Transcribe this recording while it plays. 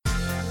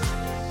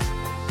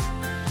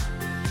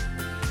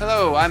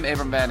Hello, I'm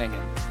Abram Van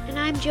Ingen. And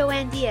I'm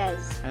Joanne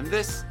Diaz. And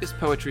this is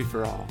Poetry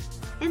for All.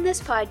 In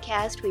this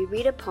podcast, we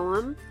read a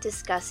poem,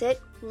 discuss it,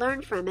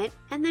 learn from it,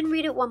 and then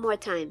read it one more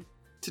time.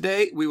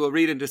 Today, we will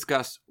read and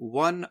discuss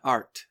One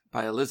Art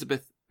by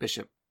Elizabeth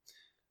Bishop.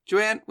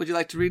 Joanne, would you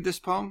like to read this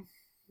poem?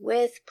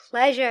 With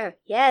pleasure,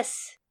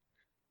 yes.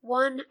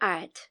 One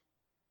Art.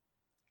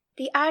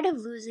 The art of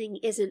losing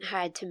isn't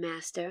hard to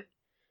master.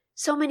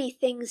 So many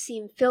things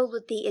seem filled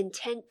with the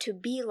intent to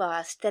be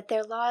lost that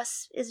their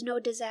loss is no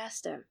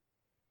disaster.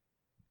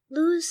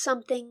 Lose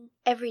something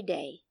every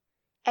day.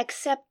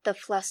 Accept the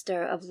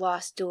fluster of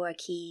lost door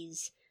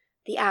keys,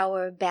 the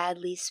hour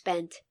badly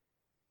spent.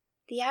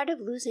 The art of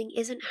losing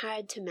isn't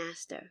hard to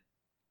master.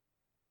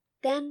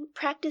 Then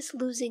practice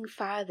losing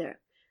farther,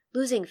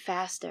 losing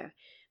faster,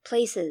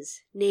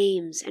 places,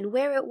 names, and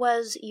where it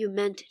was you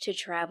meant to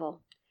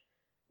travel.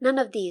 None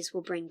of these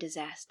will bring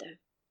disaster.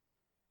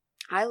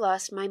 I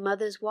lost my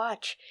mother's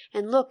watch,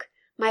 and look,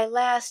 my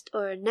last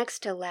or next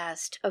to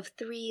last of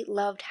 3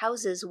 loved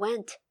houses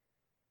went.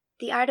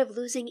 The art of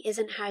losing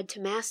isn't hard to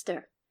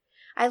master.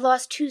 I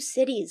lost 2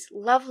 cities,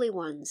 lovely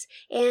ones,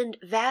 and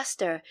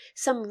vaster,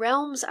 some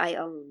realms I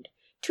owned,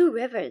 2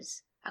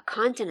 rivers, a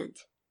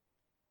continent.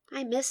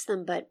 I miss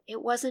them, but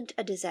it wasn't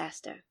a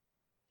disaster.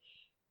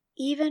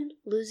 Even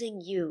losing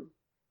you,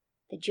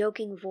 the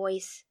joking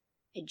voice,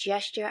 a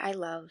gesture I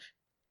love,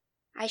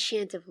 I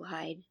shan't have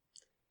lied.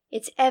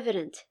 It's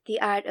evident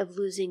the art of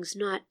losing's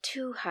not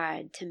too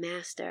hard to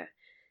master,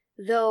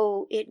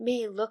 though it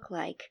may look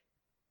like,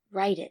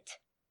 write it,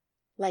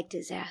 like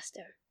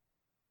disaster.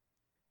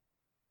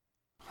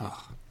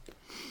 Oh,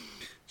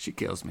 she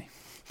kills me.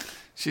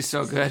 She's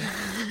so good.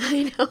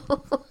 I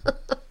know.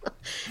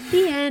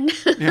 The end.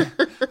 Yeah.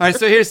 All right,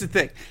 so here's the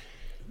thing.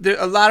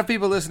 A lot of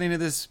people listening to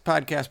this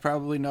podcast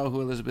probably know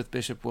who Elizabeth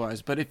Bishop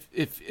was, but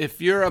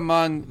if you're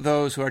among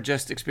those who are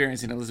just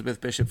experiencing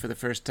Elizabeth Bishop for the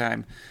first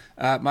time,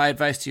 my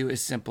advice to you is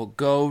simple.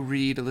 Go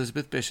read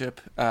Elizabeth Bishop,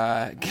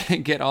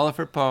 get all of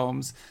her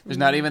poems. There's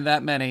not even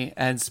that many,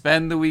 and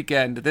spend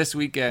this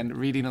weekend,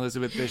 reading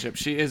Elizabeth Bishop.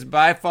 She is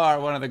by far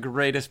one of the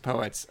greatest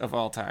poets of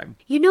all time.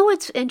 You know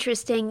what's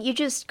interesting? You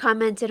just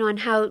commented on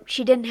how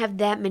she didn't have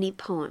that many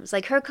poems.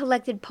 Like her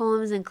collected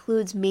poems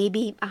includes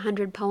maybe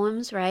 100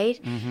 poems,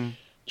 right? Mm-hmm.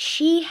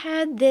 She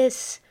had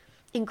this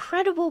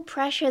incredible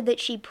pressure that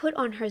she put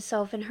on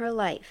herself in her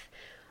life,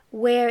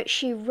 where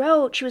she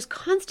was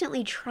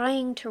constantly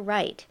trying to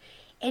write,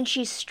 and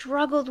she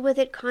struggled with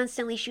it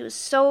constantly. She was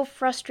so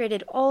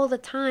frustrated all the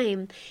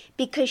time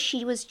because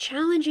she was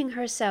challenging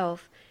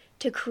herself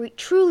to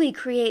truly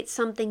create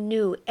something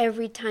new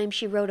every time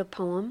she wrote a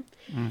poem.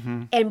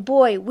 Mm-hmm. And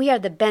boy, we are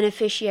the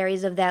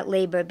beneficiaries of that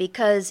labor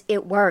because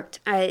it worked.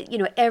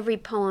 Every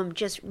poem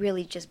just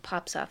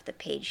pops off the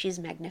page. She's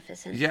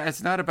magnificent. Yeah,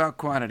 it's not about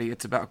quantity,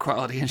 it's about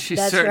quality. And she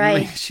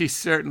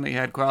certainly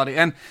had quality.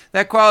 And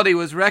that quality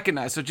was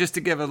recognized. So just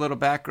to give a little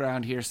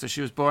background here. So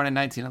she was born in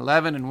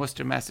 1911 in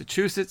Worcester,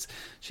 Massachusetts.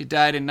 She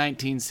died in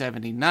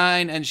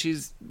 1979, and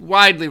she's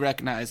widely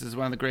recognized as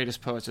one of the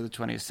greatest poets of the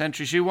 20th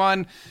century. She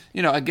won,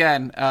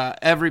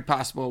 every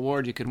possible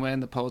award you can win,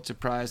 the Pulitzer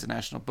Prize, the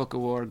National Book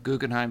Award,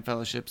 Guggenheim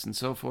Fellowships, and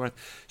so forth.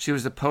 She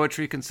was the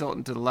poetry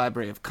consultant to the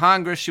Library of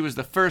Congress. She was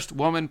the first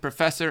woman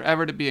professor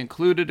ever to be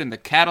included in the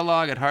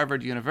catalog at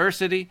Harvard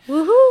University.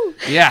 Woohoo!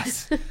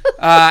 Yes.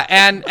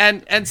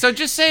 And so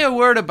just say a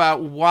word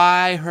about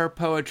why her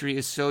poetry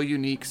is so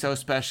unique, so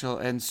special,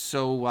 and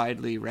so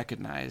widely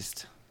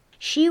recognized.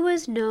 She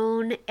was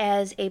known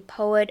as a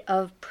poet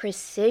of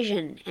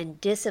precision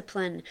and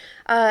discipline.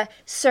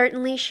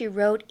 Certainly she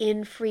wrote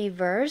in free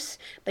verse,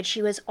 but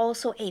she was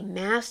also a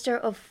master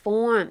of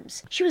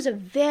forms. She was a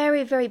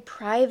very, very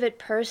private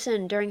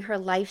person during her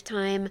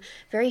lifetime,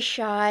 very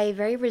shy,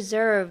 very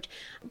reserved.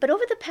 But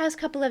over the past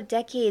couple of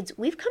decades,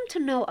 we've come to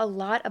know a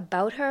lot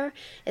about her,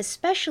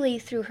 especially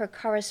through her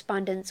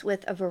correspondence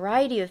with a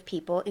variety of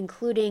people,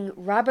 including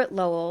Robert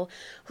Lowell,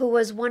 who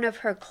was one of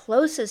her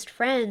closest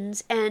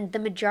friends, and the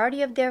majority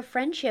of their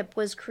friendship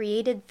was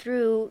created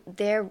through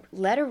their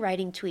letter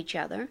writing to each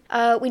other.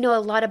 We know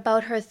a lot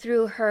about her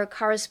through her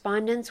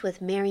correspondence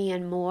with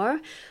Marianne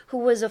Moore, who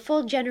was a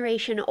full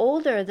generation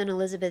older than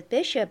Elizabeth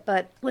Bishop,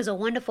 but was a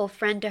wonderful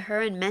friend to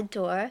her and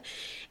mentor.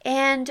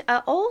 And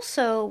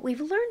also, we've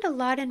learned a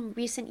lot in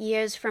recent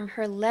years from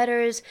her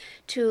letters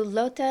to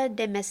Lota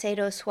de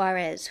Macedo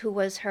Suarez, who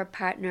was her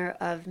partner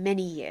of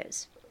many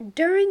years.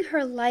 During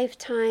her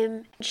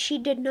lifetime, she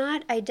did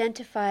not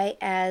identify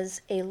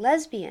as a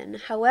lesbian.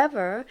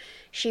 However,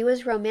 she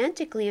was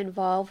romantically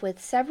involved with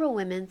several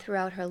women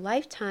throughout her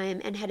lifetime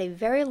and had a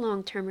very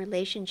long-term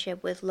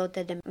relationship with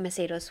Lota de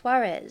Macedo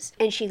Suarez.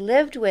 And she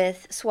lived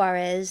with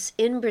Suarez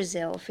in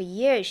Brazil for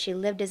years. She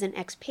lived as an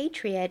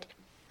expatriate.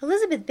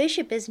 Elizabeth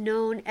Bishop is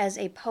known as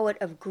a poet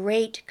of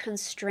great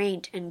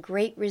constraint and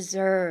great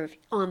reserve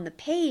on the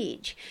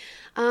page.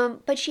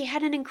 But she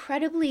had an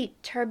incredibly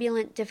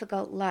turbulent,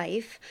 difficult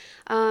life.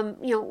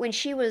 When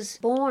she was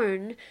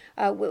born,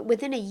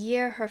 within a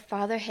year, her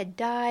father had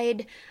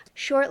died.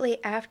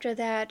 Shortly after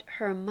that,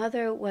 her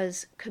mother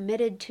was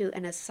committed to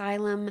an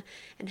asylum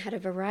and had a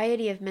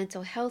variety of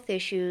mental health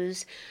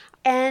issues.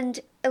 And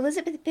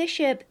Elizabeth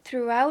Bishop,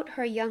 throughout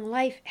her young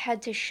life,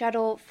 had to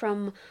shuttle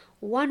from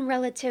one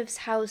relative's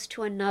house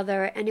to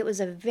another, and it was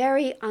a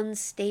very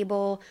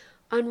unstable,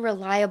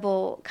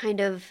 unreliable kind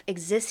of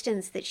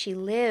existence that she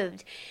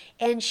lived.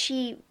 And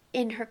she,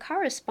 in her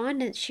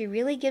correspondence, she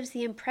really gives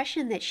the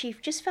impression that she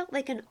just felt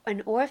like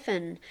an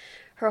orphan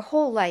her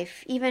whole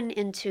life, even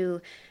into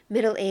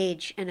middle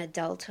age and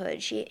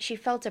adulthood. She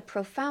felt a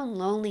profound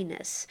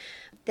loneliness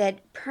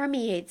that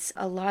permeates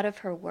a lot of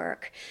her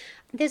work.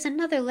 There's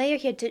another layer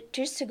here,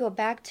 just to go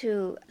back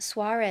to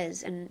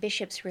Suarez and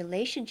Bishop's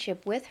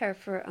relationship with her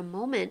for a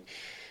moment.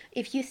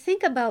 If you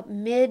think about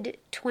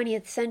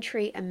mid-20th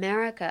century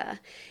America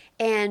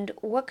and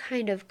what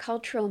kind of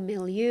cultural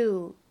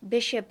milieu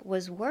Bishop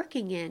was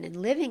working in and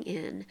living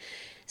in,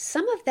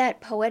 some of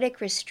that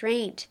poetic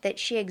restraint that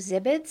she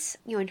exhibits,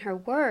 in her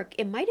work,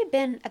 it might have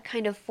been a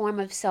kind of form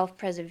of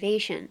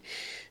self-preservation.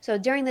 So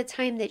during the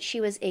time that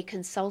she was a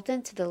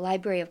consultant to the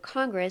Library of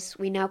Congress,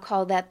 we now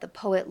call that the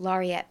poet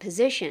laureate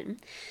position.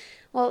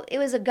 Well, it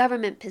was a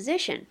government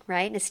position,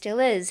 right? And it still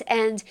is.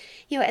 And,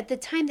 at the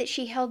time that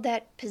she held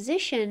that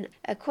position,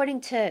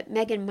 according to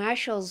Megan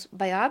Marshall's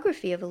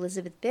biography of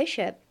Elizabeth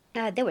Bishop,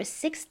 there were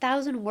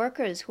 6,000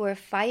 workers who were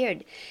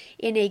fired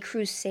in a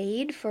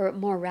crusade for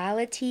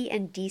morality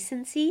and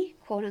decency,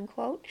 quote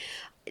unquote,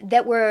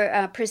 that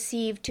were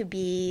perceived to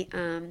be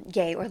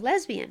gay or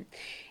lesbian.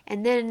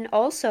 And then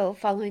also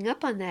following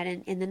up on that,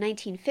 in the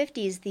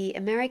 1950s, the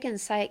American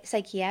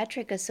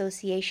Psychiatric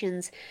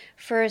Association's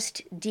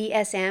first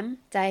DSM,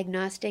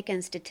 Diagnostic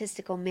and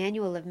Statistical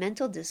Manual of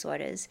Mental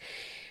Disorders,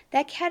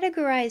 that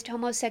categorized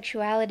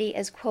homosexuality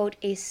as, quote,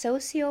 a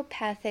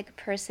sociopathic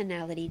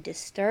personality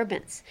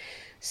disturbance.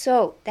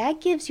 So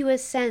that gives you a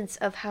sense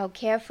of how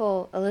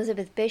careful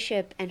Elizabeth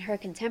Bishop and her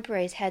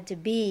contemporaries had to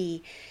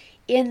be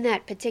in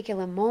that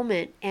particular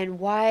moment, and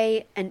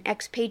why an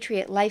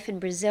expatriate life in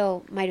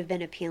Brazil might have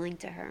been appealing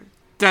to her.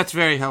 That's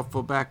very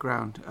helpful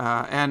background.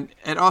 And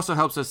it also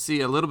helps us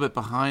see a little bit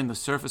behind the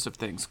surface of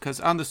things. Because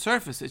on the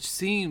surface, it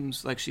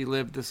seems like she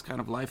lived this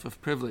kind of life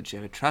of privilege. She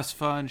had a trust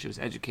fund. She was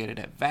educated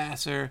at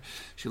Vassar.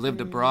 She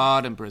lived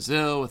abroad in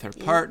Brazil with her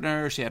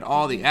partner. She had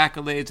all the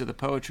accolades of the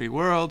poetry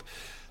world.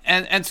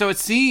 And so it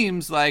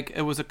seems like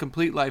it was a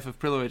complete life of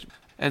privilege.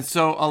 And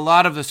so a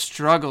lot of the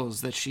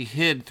struggles that she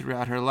hid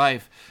throughout her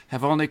life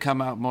have only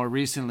come out more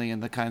recently in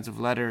the kinds of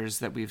letters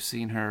that we've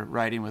seen her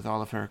writing with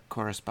all of her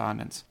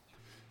correspondence.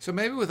 So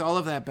maybe with all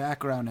of that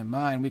background in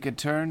mind, we could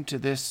turn to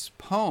this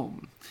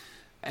poem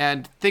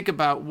and think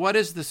about what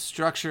is the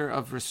structure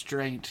of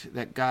restraint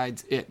that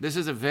guides it. This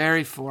is a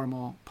very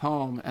formal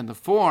poem, and the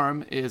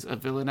form is a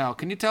villanelle.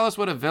 Can you tell us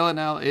what a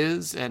villanelle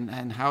is and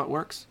how it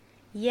works?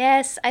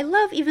 Yes, I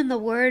love even the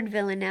word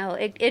villanelle.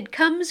 It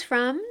comes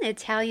from the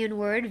Italian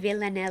word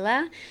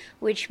villanella,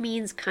 which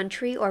means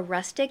country or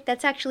rustic.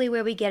 That's actually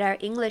where we get our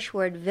English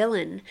word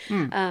villain.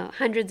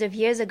 Hundreds of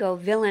years ago,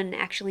 villain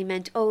actually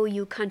meant, oh,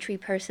 you country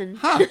person.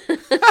 Huh.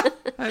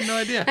 I had no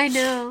idea. I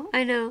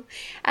know.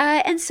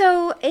 And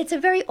so it's a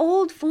very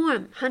old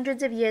form,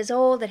 hundreds of years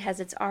old. It has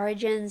its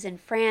origins in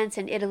France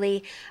and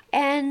Italy.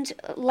 And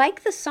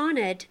like the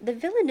sonnet, the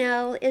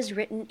villanelle is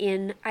written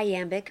in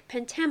iambic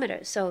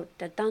pentameter. So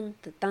da-dun,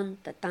 da-dun,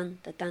 da-dun,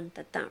 da-dun,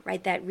 da-dun,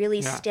 right? That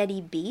really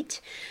steady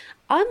beat.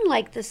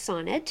 Unlike the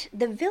sonnet,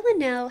 the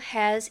villanelle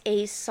has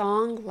a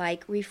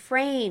song-like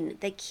refrain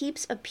that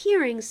keeps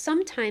appearing,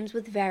 sometimes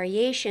with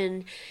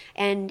variation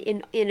and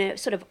in a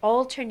sort of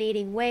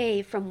alternating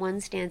way from one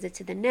stanza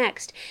to the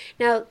next.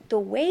 Now, the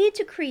way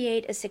to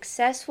create a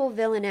successful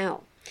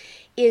villanelle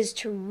is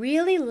to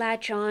really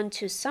latch on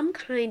to some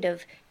kind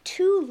of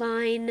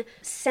two-line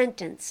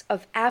sentence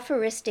of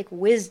aphoristic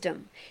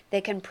wisdom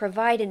that can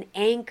provide an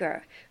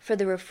anchor for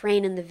the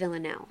refrain in the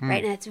villanelle,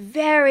 right? And it's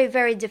very,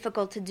 very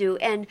difficult to do,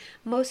 and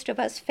most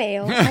of us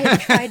fail. I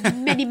have tried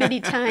many,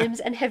 many times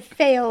and have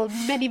failed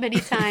many,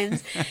 many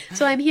times.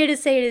 So I'm here to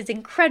say it is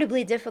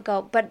incredibly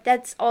difficult, but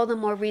that's all the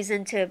more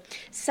reason to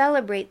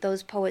celebrate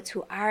those poets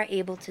who are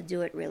able to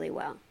do it really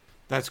well.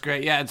 That's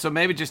great. Yeah, and so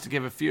maybe just to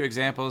give a few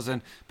examples,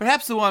 and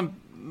perhaps the one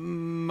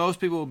most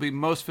people will be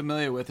most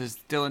familiar with is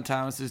Dylan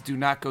Thomas's "Do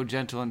not go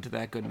gentle into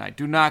that good night.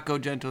 Do not go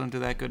gentle into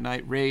that good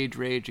night. Rage,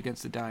 rage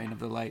against the dying of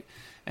the light."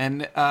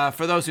 And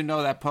for those who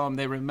know that poem,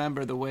 they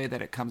remember the way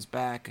that it comes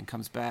back and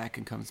comes back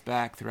and comes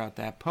back throughout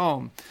that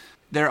poem.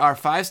 There are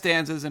 5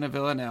 stanzas in a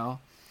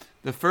villanelle.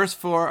 The first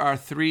 4 are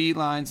 3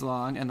 lines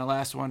long, and the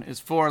last one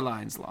is 4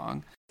 lines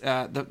long.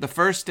 The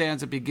first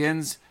stanza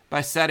begins by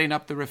setting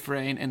up the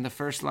refrain in the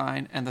first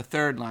line and the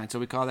third line. So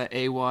we call that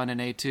A1 and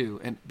A2.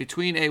 And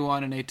between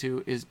A1 and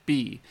A2 is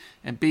B.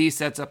 And B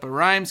sets up a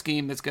rhyme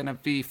scheme that's going to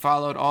be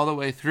followed all the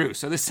way through.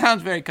 So this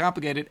sounds very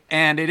complicated,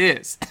 and it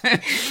is.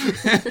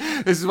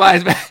 This is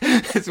why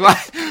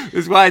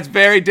it's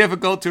very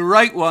difficult to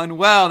write one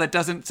well that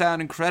doesn't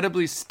sound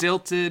incredibly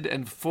stilted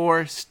and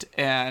forced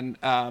and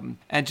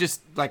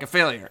just like a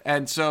failure.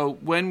 And so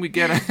when we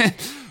get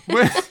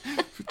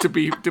to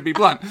be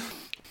blunt.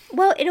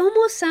 Well, it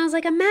almost sounds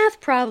like a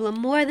math problem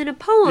more than a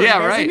poem,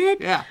 doesn't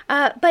it? Yeah.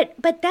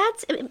 But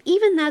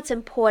that's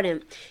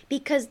important,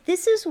 because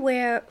this is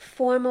where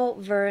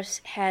formal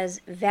verse has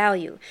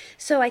value.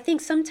 So I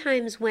think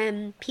sometimes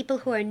when people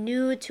who are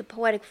new to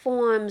poetic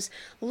forms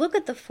look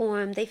at the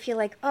form, they feel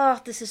like,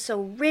 oh, this is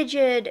so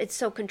rigid, it's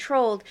so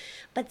controlled.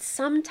 But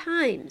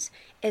sometimes,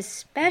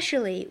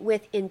 especially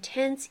with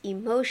intense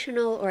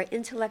emotional or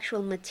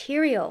intellectual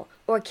material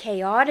or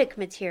chaotic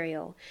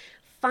material,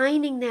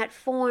 finding that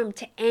form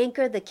to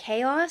anchor the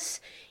chaos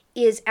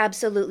is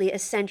absolutely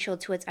essential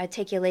to its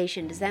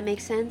articulation. Does that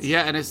make sense?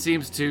 Yeah, and it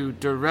seems to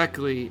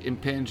directly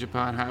impinge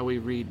upon how we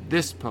read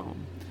this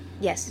poem.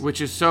 Yes.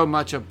 Which is so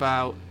much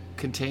about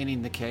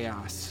containing the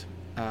chaos,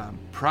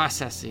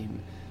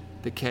 processing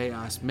the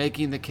chaos,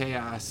 making the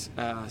chaos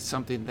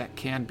something that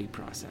can be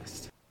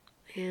processed.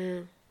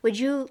 Yeah. Would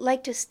you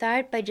like to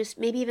start by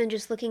maybe even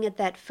looking at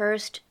that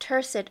first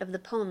tercet of the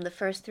poem, the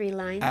first 3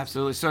 lines?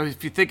 Absolutely. So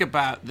if you think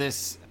about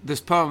this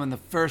poem and the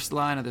first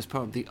line of this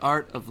poem, the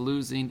art of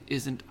losing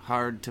isn't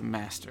hard to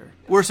master.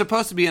 We're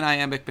supposed to be an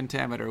iambic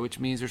pentameter, which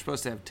means we're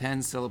supposed to have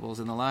 10 syllables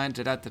in the line,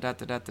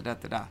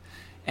 da-da-da-da-da-da-da-da.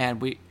 And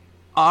we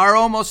are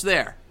almost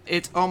there.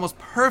 It's almost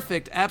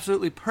perfect,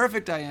 absolutely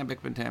perfect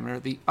iambic pentameter.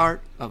 The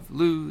art of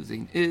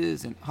losing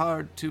isn't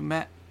hard to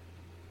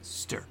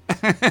master.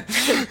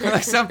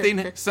 Like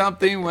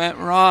something went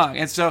wrong.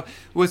 And so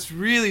what's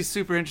really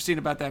super interesting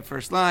about that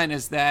first line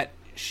is that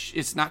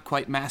it's not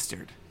quite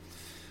mastered.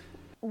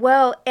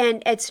 Well,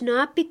 and it's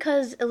not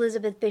because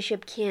Elizabeth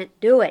Bishop can't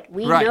do it.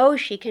 We know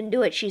she can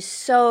do it. She's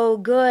so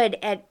good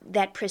at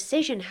that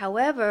precision.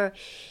 However,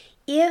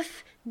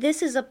 if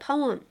this is a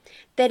poem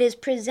that is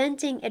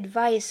presenting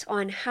advice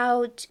on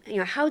how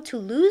to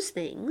lose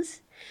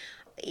things,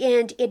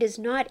 and it is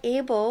not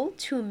able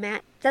to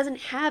doesn't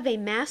have a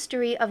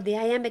mastery of the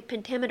iambic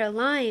pentameter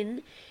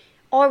line,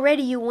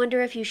 already you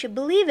wonder if you should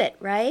believe it,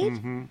 right?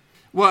 Mm-hmm.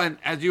 Well, and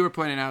as you were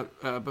pointing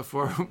out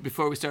before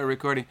we started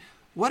recording,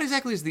 what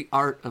exactly is the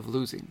art of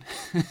losing?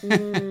 I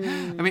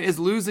mean, is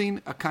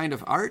losing a kind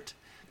of art?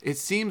 It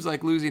seems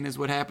like losing is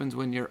what happens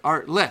when you're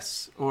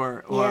artless,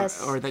 or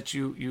that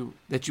you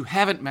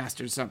haven't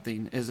mastered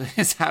something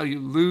is how you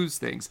lose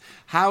things.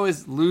 How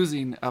is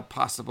losing a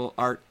possible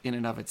art in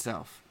and of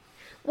itself?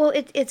 Well,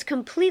 it's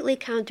completely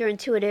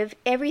counterintuitive.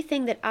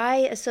 Everything that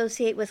I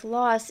associate with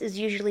loss is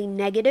usually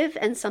negative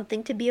and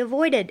something to be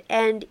avoided.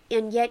 And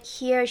yet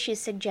here she's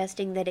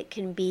suggesting that it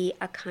can be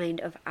a kind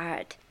of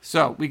art.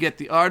 So we get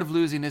the art of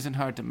losing isn't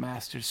hard to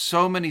master.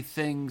 So many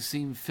things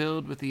seem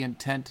filled with the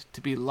intent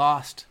to be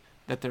lost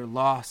that their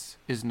loss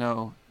is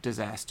no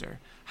disaster.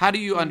 How do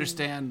you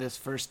understand this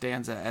first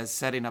stanza as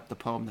setting up the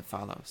poem that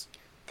follows?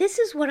 This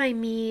is what I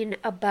mean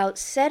about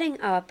setting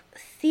up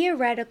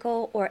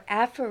theoretical or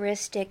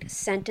aphoristic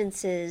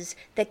sentences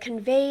that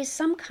convey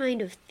some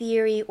kind of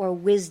theory or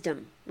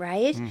wisdom,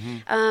 right?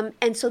 Mm-hmm.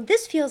 And so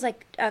this feels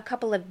like a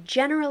couple of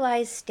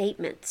generalized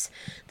statements.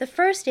 The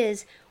first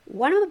is,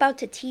 what I'm about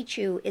to teach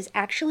you is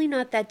actually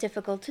not that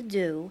difficult to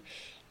do.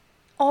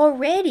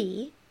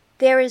 Already,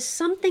 there is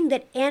something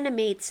that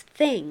animates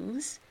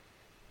things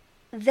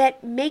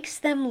that makes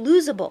them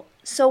losable.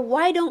 So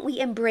why don't we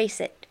embrace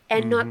it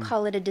and not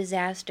call it a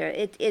disaster?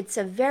 It's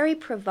a very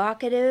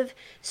provocative,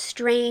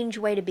 strange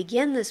way to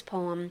begin this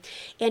poem,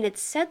 and it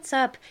sets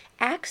up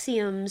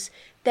axioms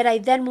that I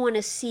then want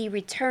to see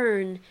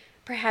return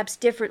perhaps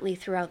differently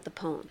throughout the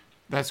poem.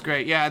 That's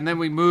great. Yeah, and then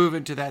we move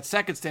into that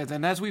second stanza.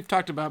 And as we've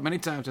talked about many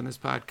times in this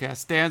podcast,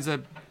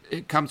 stanza,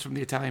 it comes from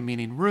the Italian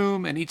meaning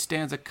room, and each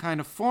stanza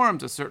kind of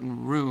forms a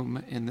certain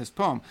room in this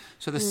poem.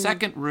 So the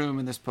second room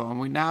in this poem,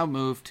 we now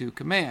move to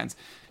commands.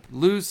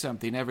 Lose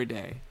something every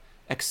day.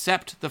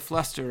 Accept the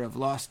fluster of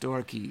lost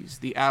door keys,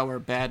 the hour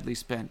badly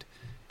spent.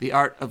 The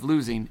art of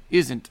losing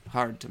isn't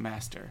hard to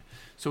master.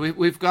 So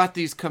we've got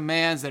these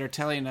commands that are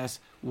telling us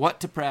what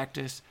to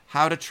practice,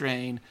 how to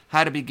train,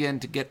 how to begin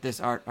to get this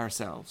art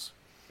ourselves.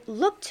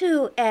 Look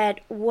too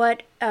at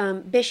what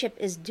Bishop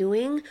is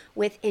doing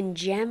with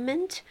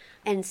enjambment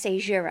and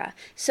caesura.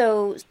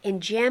 So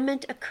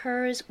enjambment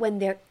occurs when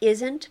there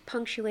isn't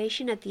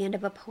punctuation at the end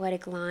of a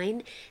poetic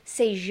line.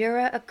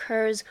 Caesura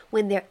occurs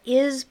when there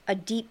is a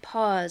deep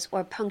pause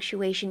or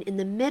punctuation in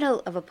the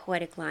middle of a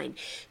poetic line.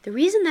 The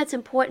reason that's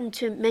important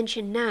to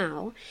mention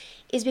now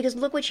is because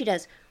look what she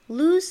does.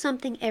 Lose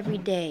something every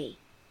day,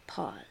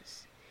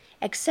 pause.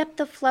 Accept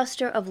the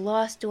fluster of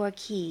lost door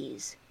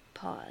keys,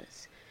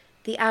 pause.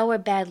 The hour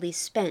badly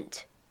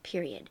spent,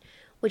 period.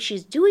 what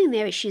she's doing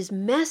there is she's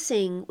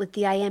messing with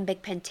the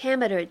iambic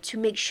pentameter to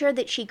make sure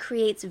that she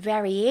creates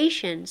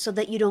variation so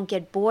that you don't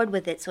get bored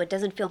with it, so it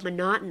doesn't feel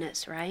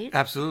monotonous, right?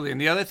 Absolutely. And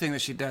the other thing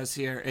that she does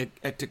here,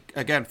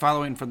 again,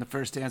 following from the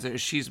first stanza,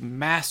 is she's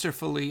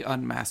masterfully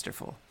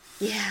unmasterful.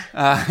 Yeah.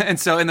 And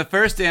so in the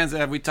first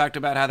stanza, we talked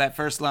about how that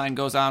first line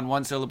goes on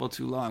one syllable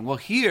too long. Well,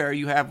 here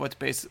you have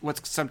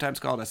what's sometimes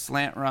called a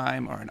slant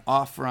rhyme or an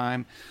off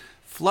rhyme.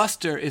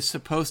 Fluster is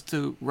supposed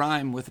to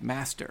rhyme with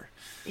master.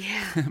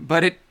 Yeah.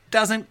 But it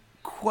doesn't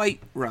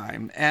quite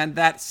rhyme. And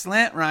that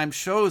slant rhyme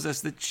shows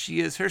us that she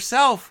is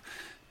herself,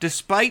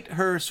 despite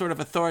her sort of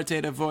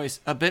authoritative voice,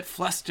 a bit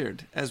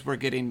flustered as we're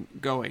getting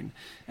going.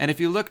 And if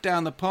you look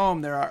down the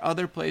poem, there are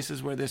other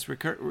places where this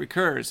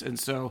recurs. And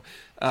so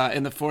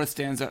in the fourth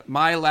stanza,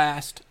 my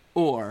last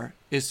or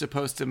is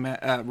supposed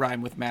to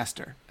rhyme with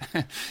master.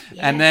 Yes.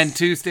 And then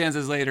 2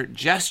 stanzas later,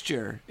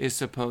 gesture is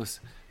supposed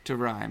to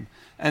rhyme.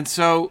 And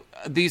so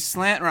these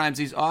slant rhymes,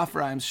 these off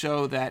rhymes,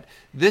 show that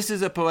this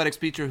is a poetic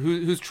speaker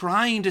who's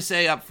trying to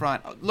say up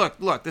front,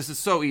 look, this is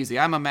so easy.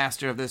 I'm a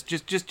master of this.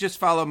 Just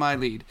follow my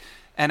lead.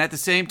 And at the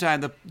same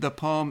time, the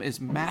poem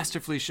is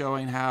masterfully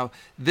showing how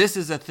this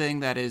is a thing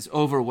that is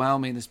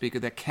overwhelming the speaker,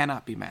 that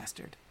cannot be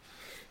mastered.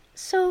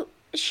 So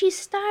she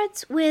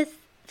starts with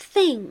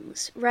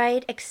things,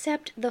 right?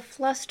 Except the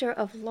fluster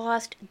of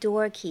lost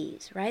door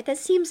keys, right? That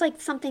seems like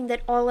something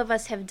that all of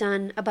us have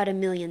done about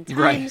 1,000,000 times.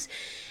 Right.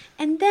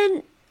 And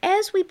then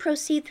as we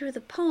proceed through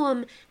the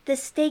poem, the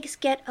stakes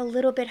get a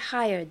little bit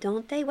higher,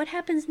 don't they? What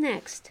happens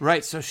next?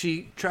 Right, so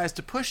she tries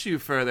to push you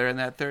further in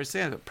that third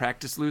stanza.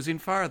 Practice losing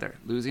farther,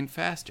 losing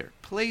faster,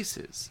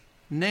 places,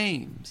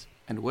 names,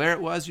 and where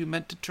it was you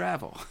meant to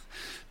travel.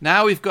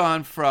 Now we've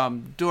gone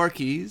from door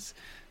keys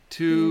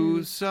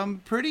to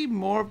some pretty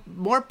more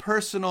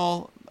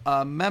personal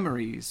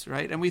memories,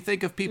 right? And we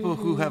think of people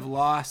who have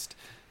lost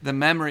the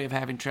memory of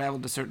having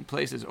traveled to certain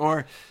places,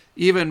 or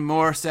even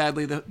more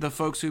sadly, the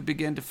folks who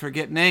begin to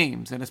forget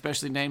names, and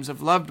especially names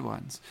of loved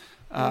ones.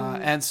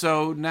 And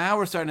so now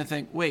we're starting to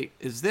think, wait,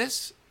 is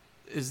this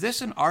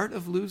an art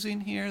of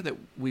losing here that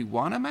we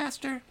want to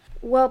master?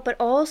 Well, but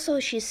also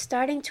she's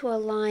starting to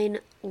align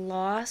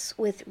loss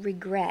with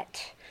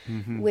regret,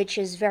 which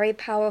is very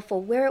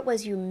powerful. Where it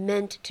was you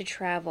meant to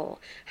travel.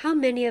 How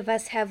many of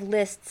us have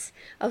lists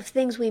of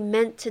things we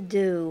meant to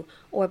do,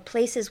 or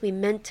places we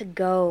meant to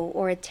go,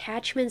 or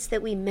attachments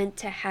that we meant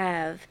to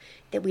have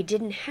that we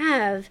didn't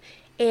have?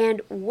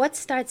 And what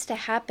starts to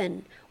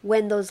happen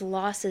when those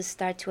losses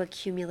start to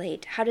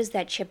accumulate? How does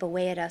that chip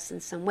away at us in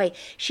some way?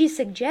 She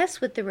suggests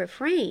with the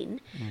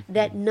refrain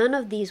that none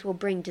of these will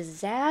bring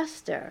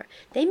disaster.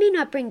 They may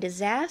not bring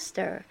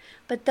disaster,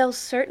 but they'll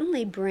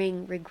certainly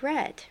bring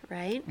regret,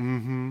 right?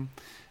 Mm-hmm.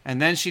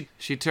 And then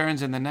she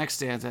turns in the next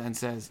stanza and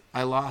says,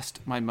 I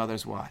lost my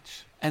mother's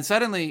watch. And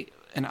suddenly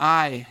an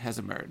I has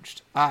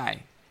emerged.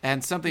 I.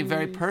 And something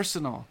very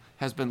personal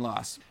has been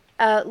lost.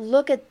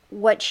 Look at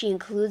what she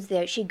includes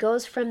there. She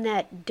goes from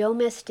that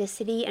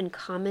domesticity and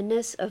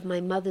commonness of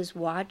my mother's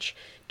watch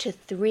to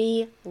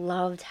 3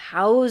 loved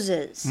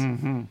houses.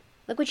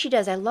 Look what she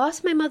does. I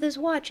lost my mother's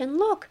watch, and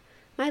look,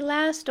 my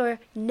last or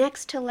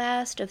next to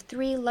last of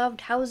 3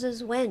 loved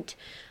houses went.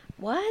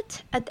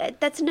 What?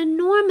 That's an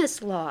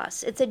enormous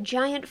loss. It's a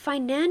giant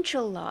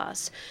financial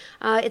loss.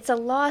 It's a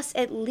loss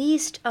at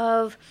least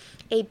of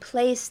a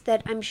place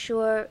that I'm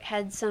sure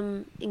had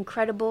some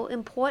incredible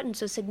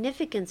importance or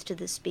significance to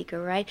the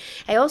speaker, right?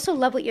 I also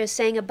love what you're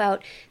saying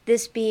about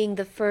this being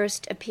the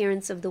first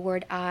appearance of the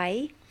word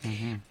I.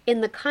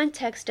 In the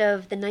context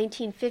of the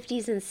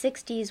 1950s and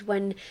 60s,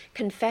 when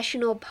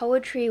confessional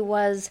poetry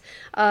was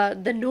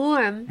the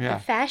norm, the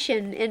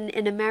fashion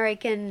in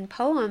American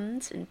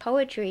poems and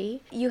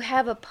poetry, you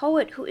have a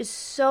poet who is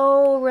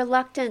so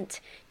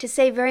reluctant to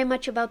say very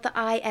much about the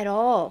I at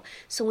all.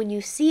 So when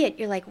you see it,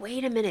 you're like,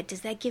 wait a minute,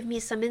 does that give me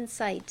some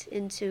insight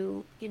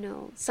into,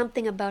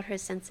 something about her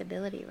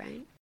sensibility,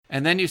 right?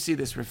 And then you see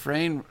this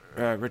refrain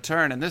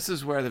return, and this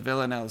is where the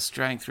villanelle's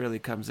strength really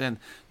comes in.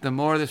 The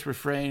more this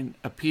refrain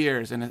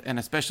appears, and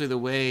especially the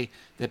way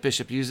that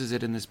Bishop uses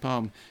it in this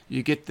poem,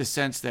 you get the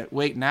sense that,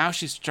 wait, now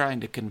she's trying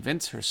to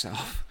convince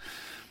herself.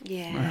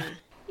 Yeah.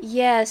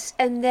 Yes,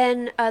 and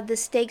then the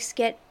stakes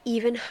get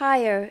even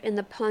higher in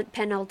the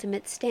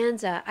penultimate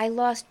stanza. I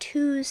lost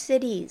 2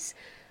 cities,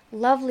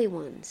 lovely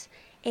ones,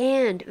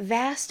 and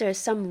vaster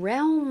some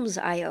realms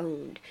I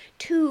owned,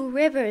 2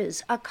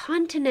 rivers, a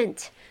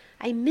continent.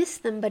 I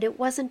missed them, but it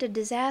wasn't a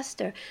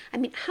disaster. I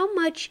mean, how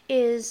much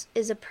is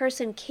a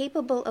person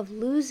capable of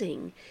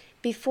losing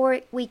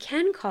before we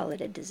can call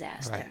it a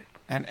disaster?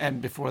 Right.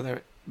 And before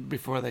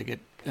they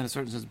get, in a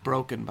certain sense,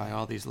 broken by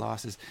all these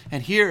losses.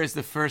 And here is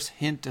the first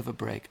hint of a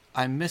break.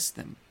 I miss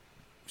them.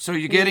 So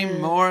you're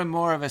getting more and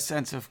more of a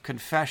sense of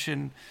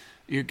confession.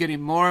 You're getting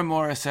more and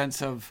more a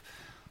sense of,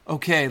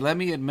 okay, let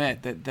me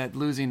admit that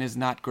losing is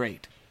not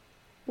great.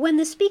 When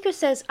the speaker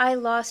says, I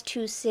lost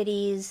 2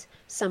 cities,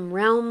 some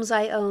realms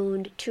I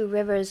owned, 2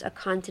 rivers, a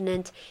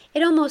continent,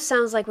 it almost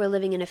sounds like we're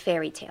living in a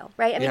fairy tale,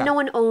 right? I mean, no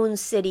one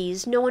owns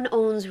cities, no one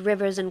owns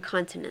rivers and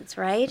continents,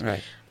 right?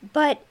 Right.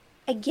 But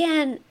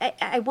again,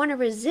 I want to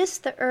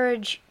resist the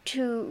urge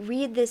to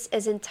read this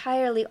as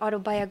entirely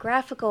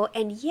autobiographical,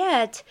 and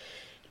yet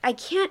I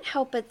can't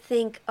help but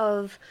think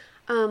of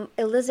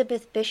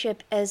Elizabeth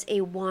Bishop as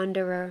a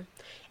wanderer,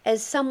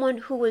 as someone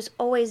who was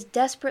always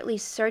desperately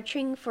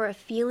searching for a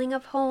feeling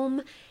of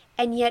home,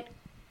 and yet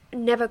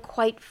never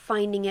quite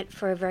finding it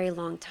for a very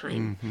long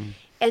time. Mm-hmm.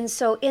 And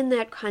so in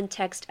that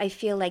context, I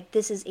feel like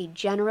this is a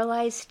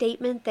generalized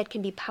statement that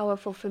can be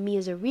powerful for me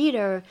as a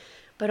reader,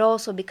 but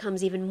also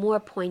becomes even more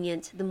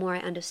poignant the more I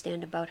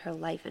understand about her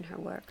life and her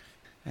work.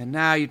 And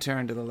now you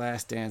turn to the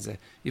last stanza.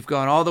 You've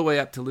gone all the way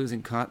up to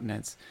losing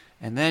continence,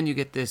 and then you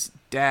get this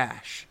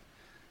dash,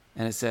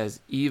 and it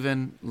says,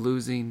 even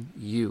losing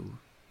you.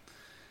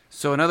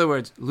 So in other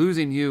words,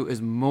 losing you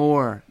is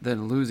more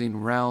than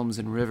losing realms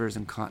and rivers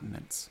and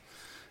continents.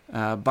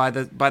 By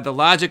the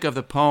logic of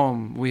the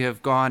poem, we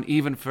have gone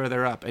even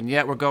further up, and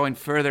yet we're going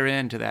further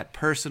into that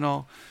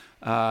personal,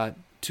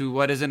 to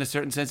what is in a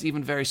certain sense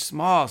even very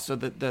small. So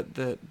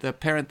the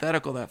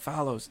parenthetical that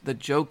follows, the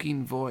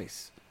joking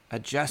voice, a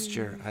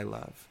gesture I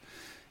love.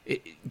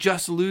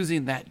 Just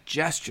losing that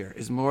gesture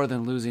is more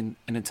than losing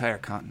an entire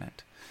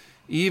continent.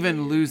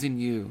 Even losing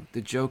you,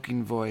 the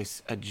joking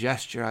voice, a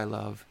gesture I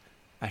love,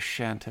 I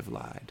shan't have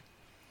lied.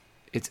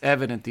 It's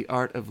evident the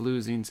art of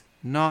losing's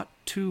not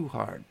too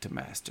hard to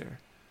master,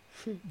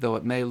 though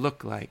it may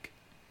look like,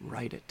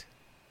 write it,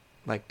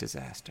 like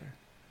disaster.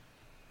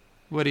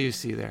 What do you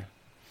see there?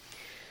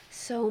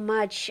 So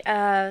much.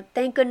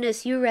 Thank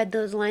goodness you read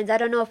those lines. I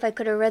don't know if I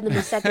could have read them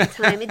a second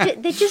time.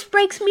 It just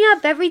breaks me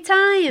up every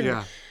time.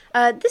 Yeah.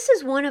 This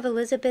is one of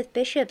Elizabeth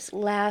Bishop's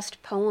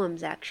last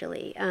poems,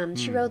 actually.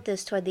 She wrote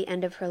this toward the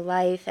end of her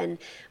life, and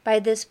by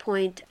this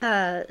point,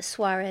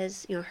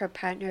 Suarez, her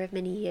partner of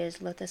many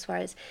years, Lota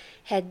Suarez,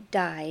 had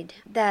died.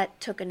 That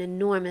took an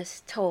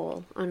enormous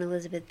toll on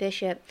Elizabeth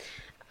Bishop.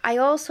 I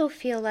also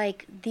feel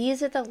like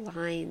these are the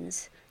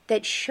lines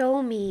that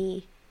show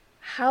me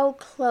how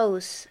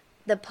close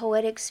the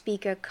poetic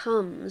speaker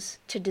comes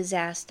to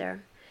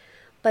disaster,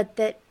 but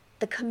that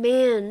the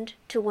command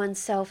to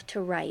oneself to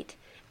write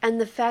and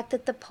the fact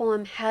that the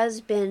poem has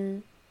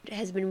been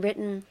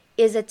written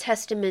is a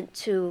testament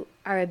to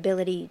our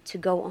ability to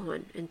go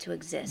on and to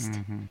exist.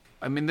 Mm-hmm.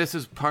 I mean, this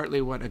is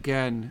partly what,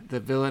 again, the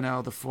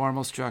villanelle, the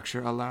formal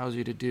structure allows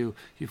you to do.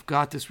 You've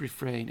got this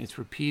refrain. It's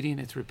repeating,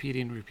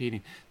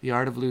 repeating. The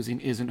art of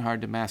losing isn't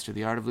hard to master.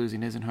 The art of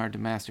losing isn't hard to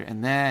master.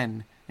 And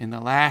then, in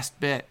the last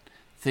bit,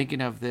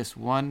 thinking of this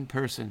one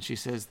person, she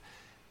says,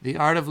 the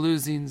art of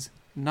losing's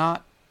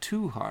not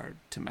too hard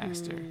to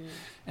master.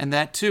 And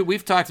that too,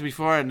 we've talked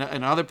before in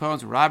other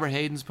poems, Robert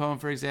Hayden's poem,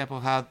 for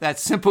example, how that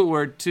simple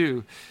word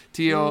too,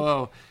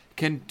 T-O-O,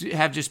 can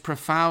have just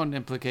profound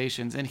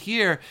implications. And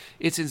here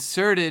it's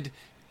inserted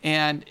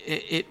and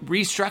it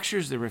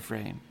restructures the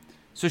refrain.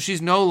 So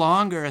she's no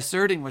longer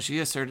asserting what she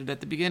asserted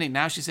at the beginning.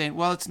 Now she's saying,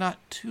 well, it's not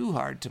too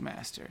hard to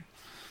master.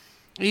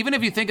 Even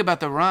if you think about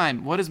the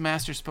rhyme, what is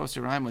master supposed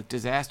to rhyme with?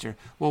 Disaster.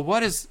 Well,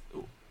 what does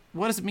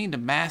it mean to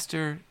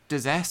master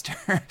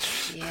disaster?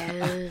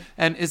 Yeah.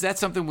 And is that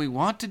something we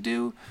want to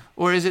do,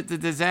 or is it the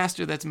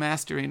disaster that's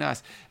mastering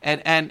us?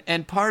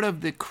 And part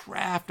of the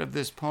craft of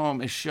this poem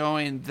is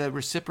showing the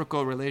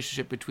reciprocal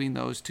relationship between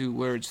those two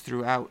words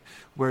throughout,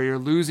 where you're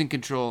losing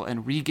control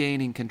and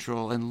regaining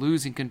control and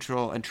losing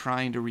control and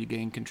trying to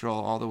regain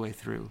control all the way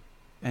through.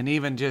 And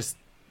even just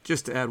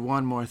to add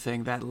one more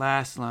thing, that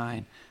last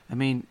line, I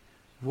mean,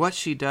 what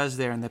she does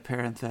there in the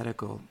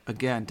parenthetical,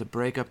 again, to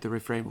break up the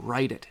refrain,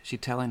 write it.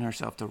 She's telling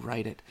herself to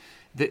write it.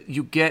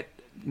 You get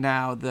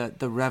now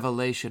the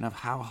revelation of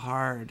how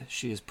hard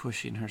she is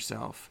pushing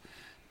herself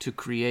to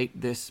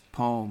create this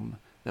poem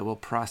that will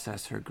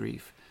process her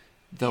grief.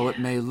 Though it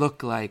may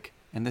look like,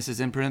 and this is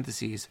in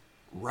parentheses,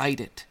 write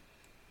it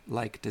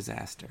like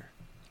disaster.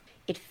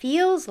 It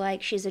feels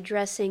like she's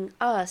addressing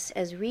us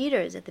as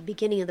readers at the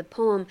beginning of the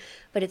poem,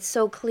 but it's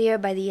so clear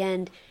by the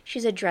end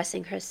she's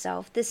addressing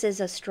herself. This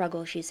is a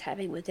struggle she's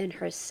having within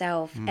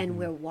herself, and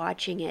we're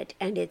watching it,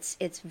 and it's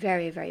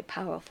very, very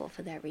powerful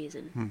for that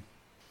reason.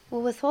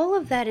 Well, with all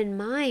of that in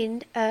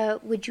mind,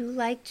 would you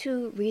like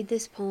to read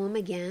this poem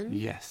again?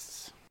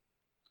 Yes.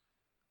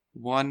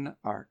 One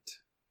art.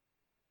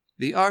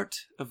 The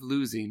art of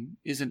losing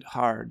isn't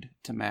hard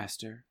to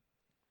master.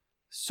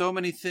 So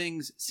many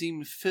things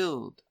seem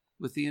filled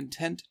with the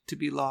intent to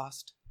be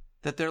lost,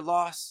 that their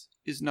loss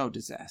is no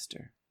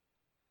disaster.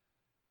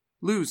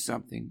 Lose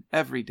something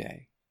every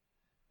day.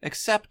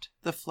 Accept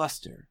the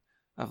fluster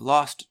of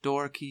lost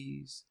door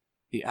keys,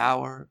 the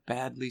hour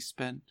badly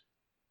spent.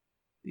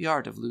 The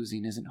art of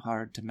losing isn't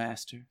hard to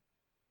master.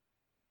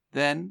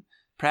 Then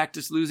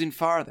practice losing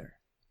farther,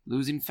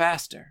 losing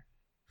faster,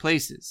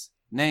 places,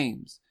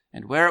 names,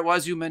 and where it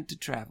was you meant to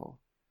travel.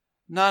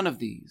 None of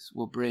these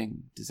will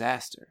bring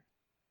disaster.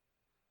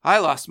 I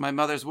lost my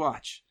mother's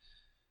watch.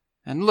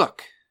 And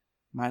look,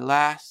 my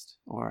last,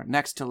 or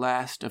next to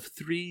last, of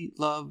 3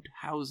 loved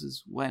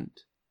houses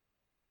went.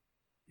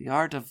 The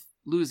art of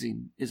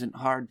losing isn't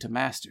hard to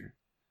master.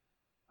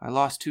 I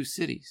lost 2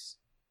 cities,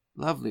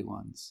 lovely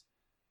ones,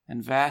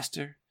 and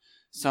vaster,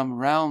 some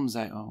realms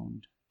I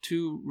owned,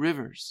 2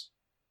 rivers,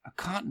 a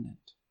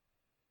continent.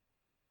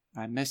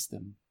 I miss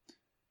them,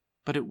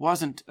 but it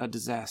wasn't a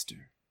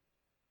disaster.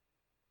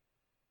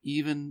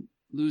 Even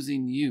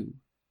losing you,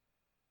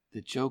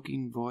 the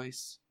joking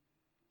voice,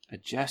 a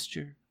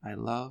gesture I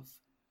love,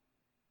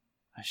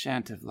 I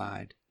shan't have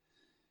lied.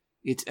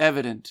 It's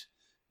evident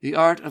the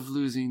art of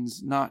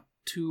losing's not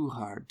too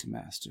hard to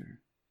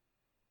master,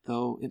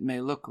 though it may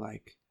look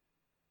like,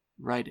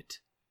 write it,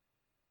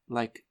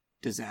 like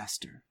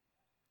disaster.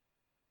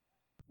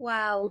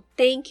 Wow,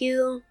 thank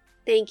you.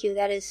 Thank you.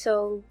 That is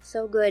so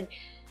good.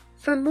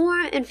 For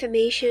more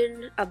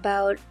information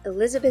about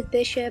Elizabeth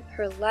Bishop,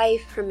 her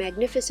life, her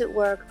magnificent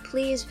work,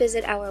 please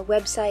visit our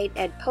website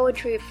at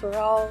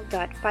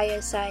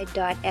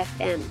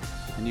poetryforall.fireside.fm.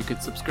 And you can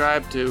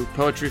subscribe to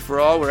Poetry for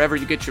All wherever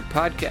you get your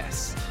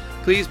podcasts.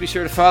 Please be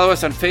sure to follow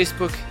us on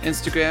Facebook,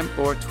 Instagram,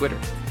 or Twitter.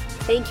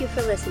 Thank you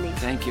for listening.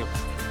 Thank you.